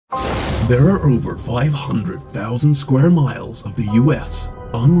There are over 500,000 square miles of the US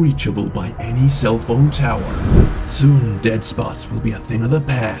unreachable by any cell phone tower. Soon, dead spots will be a thing of the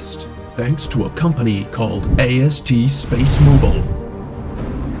past, thanks to a company called AST SpaceMobile.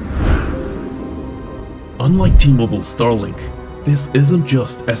 Unlike T-Mobile Starlink, this isn't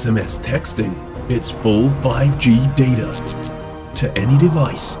just SMS texting, it's full 5G data to any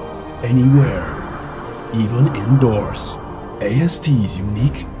device, anywhere, even indoors. AST's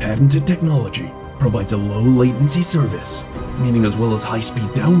unique patented technology provides a low latency service, meaning as well as high-speed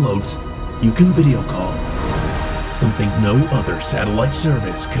downloads, you can video call, something no other satellite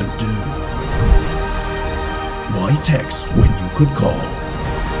service can do. Why text when you could call?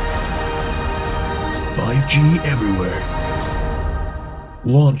 5G everywhere.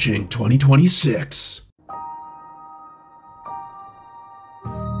 Launching 2026.